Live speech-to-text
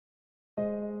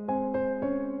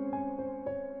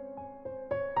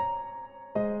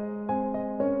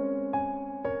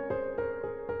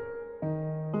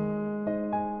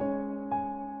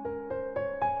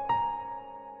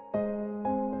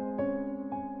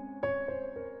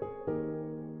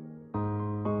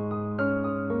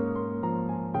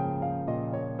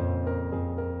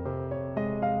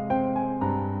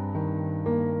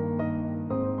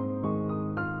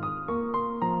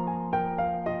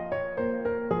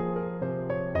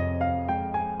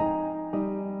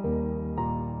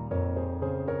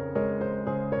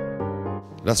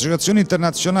L'associazione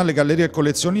internazionale Galleria e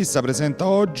Collezionista presenta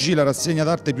oggi la rassegna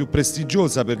d'arte più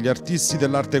prestigiosa per gli artisti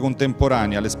dell'arte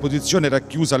contemporanea. L'esposizione è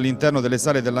racchiusa all'interno delle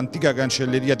sale dell'antica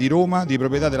Cancelleria di Roma, di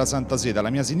proprietà della Santa Sede.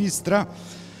 Alla mia sinistra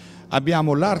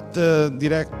abbiamo l'art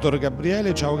director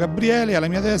Gabriele, ciao Gabriele, alla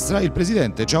mia destra il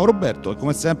presidente, ciao Roberto, e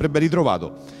come sempre ben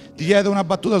ritrovato. Ti chiedo una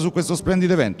battuta su questo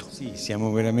splendido evento. Sì, siamo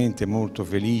veramente molto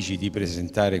felici di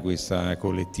presentare questa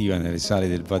collettiva nelle sale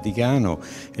del Vaticano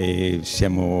e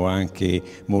siamo anche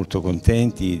molto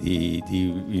contenti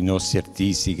di nostri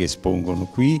artisti che espongono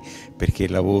qui, perché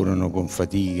lavorano con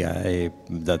fatica e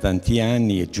da tanti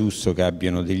anni è giusto che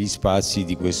abbiano degli spazi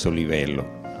di questo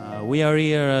livello. We are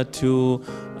here to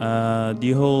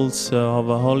the halls of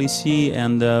Holy See,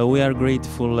 and we are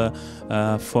grateful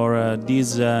for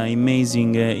this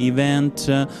amazing event,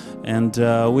 and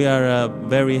we are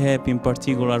very happy in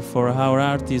particular for our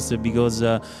artists because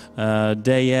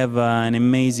they have an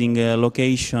amazing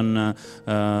location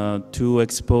to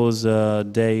expose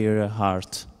their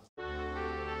art.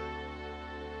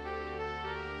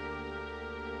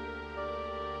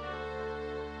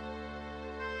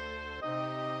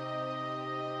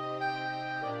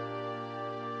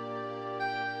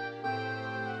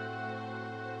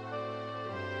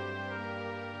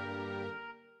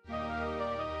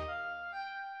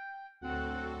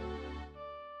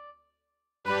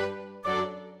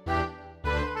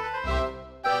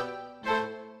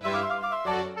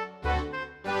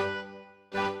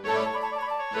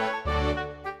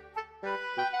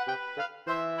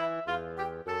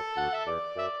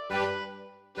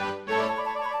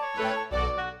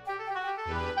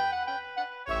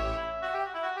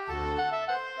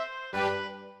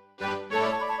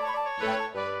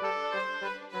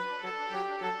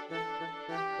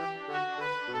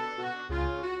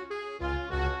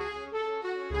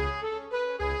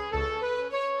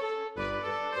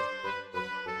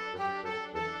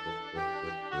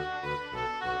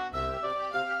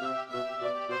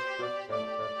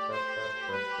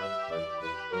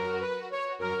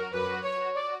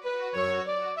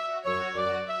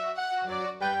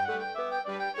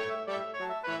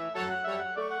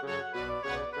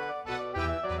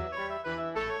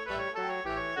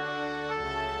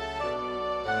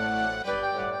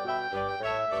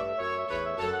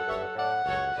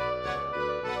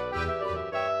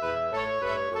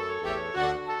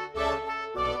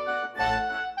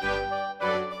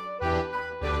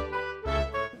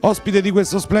 Ospite di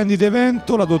questo splendido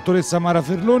evento la dottoressa Mara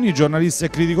Ferloni, giornalista e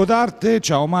critico d'arte.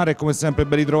 Ciao Mara, e come sempre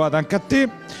ben ritrovata anche a te.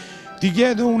 Ti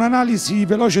chiedo un'analisi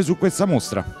veloce su questa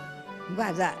mostra.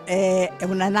 Guarda, è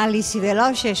un'analisi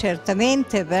veloce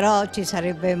certamente, però ci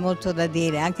sarebbe molto da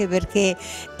dire, anche perché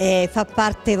fa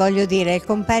parte, voglio dire, il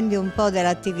compendio un po'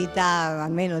 dell'attività,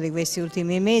 almeno di questi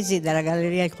ultimi mesi, della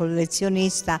Galleria Il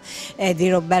Collezionista di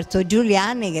Roberto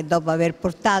Giuliani, che dopo aver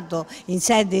portato in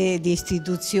sede di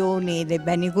istituzioni dei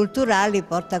beni culturali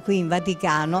porta qui in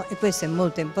Vaticano, e questo è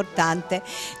molto importante.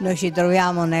 Noi ci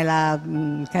troviamo nella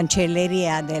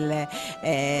cancelleria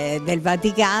del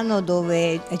Vaticano,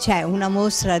 dove c'è una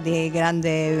mostra di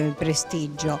grande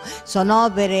prestigio. Sono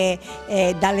opere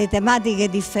dalle tematiche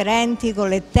differenti, con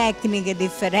le tecniche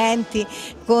differenti,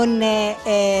 con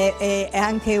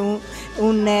anche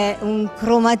un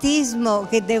cromatismo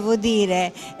che, devo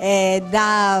dire,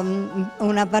 dà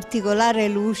una particolare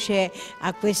luce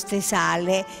a queste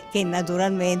sale, che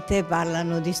naturalmente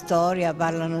parlano di storia,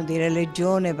 parlano di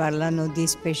religione, parlano di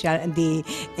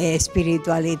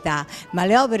spiritualità, ma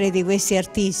le opere di questi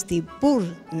artisti, pur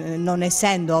non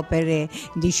essendo opere,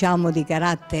 diciamo, di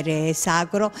carattere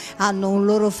sacro, hanno un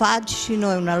loro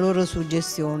fascino e una loro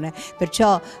suggestione,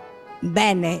 perciò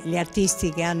bene gli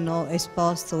artisti che hanno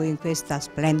esposto in questa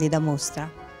splendida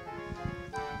mostra.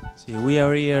 We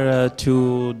are here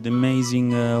to the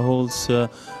amazing halls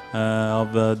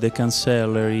of the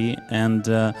Cancellery, and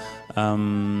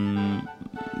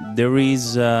there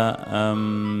is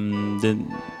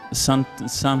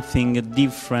something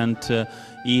different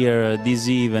here this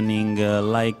evening,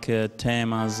 like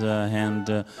themes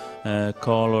and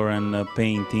color and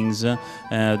paintings.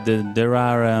 There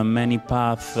are many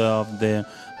paths of the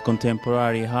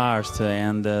contemporary art,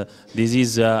 and this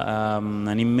is an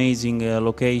amazing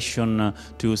location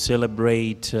to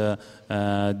celebrate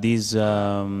this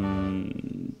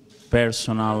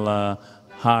personal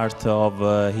art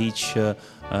of each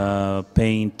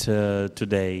paint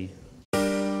today.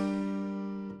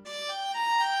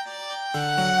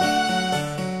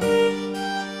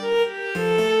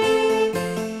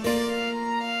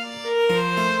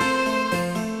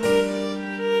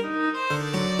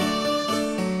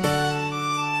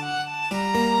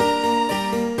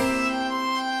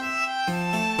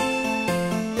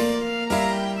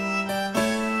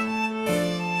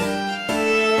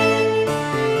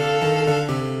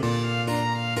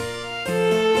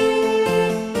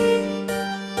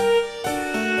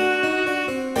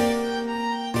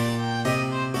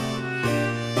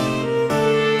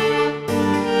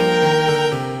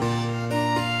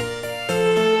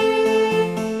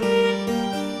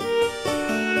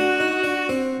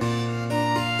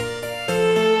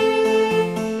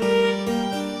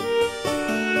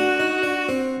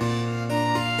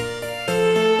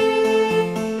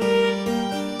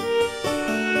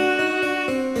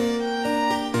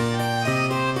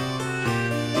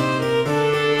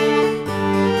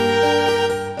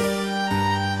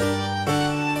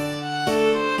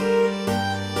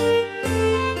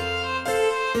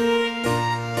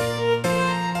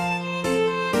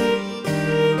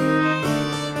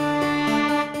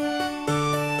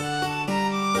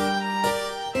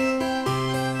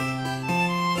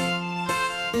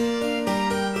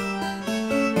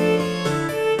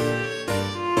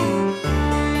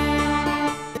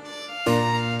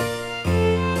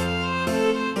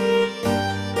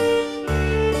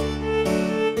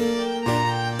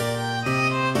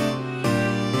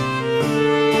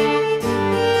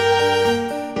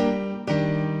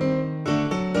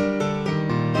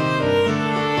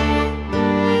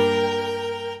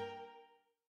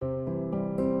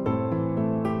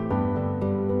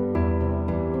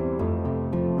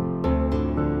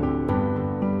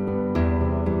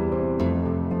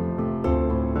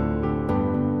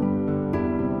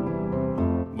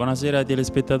 Buonasera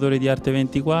telespettatori di Arte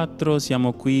 24,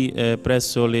 siamo qui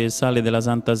presso le sale della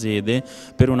Santa Sede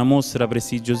per una mostra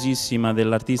prestigiosissima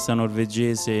dell'artista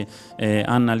norvegese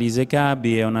Anna-Lise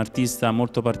Kabi. È un'artista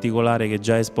molto particolare che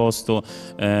già è esposto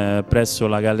presso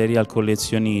la Galleria al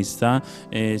Collezionista.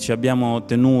 Ci abbiamo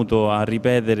tenuto a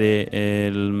ripetere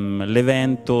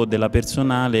l'evento della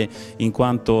personale in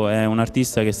quanto è un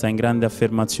artista che sta in grande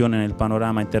affermazione nel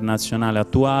panorama internazionale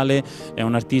attuale, è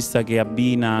un artista che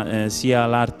abbina sia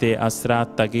l'arte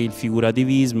astratta che il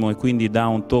figurativismo e quindi dà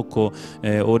un tocco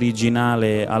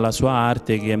originale alla sua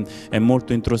arte che è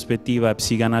molto introspettiva e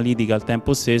psicanalitica al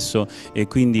tempo stesso e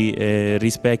quindi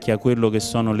rispecchia quello che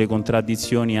sono le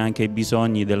contraddizioni e anche i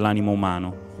bisogni dell'animo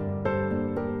umano.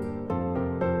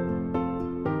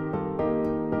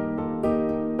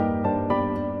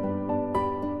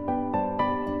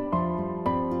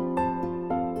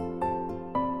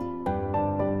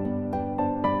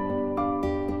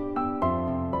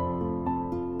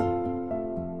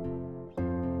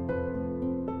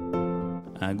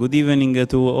 Good evening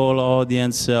to all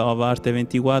audience of Arte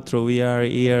 24. We are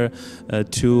here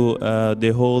to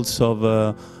the halls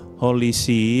of Holy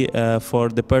See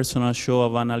for the personal show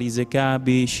of Anna-Lise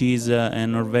Kabi. She's a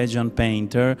Norwegian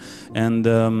painter and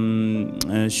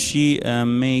she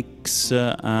makes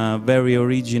very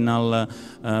original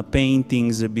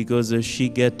paintings because she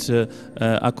gets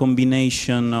a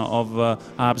combination of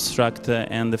abstract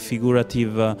and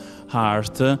figurative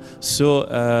art.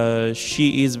 So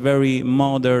she is very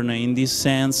modern in this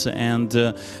sense, and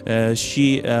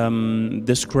she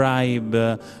describes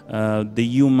the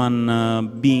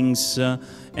human beings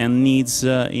and needs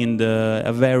in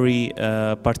a very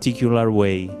particular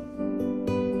way.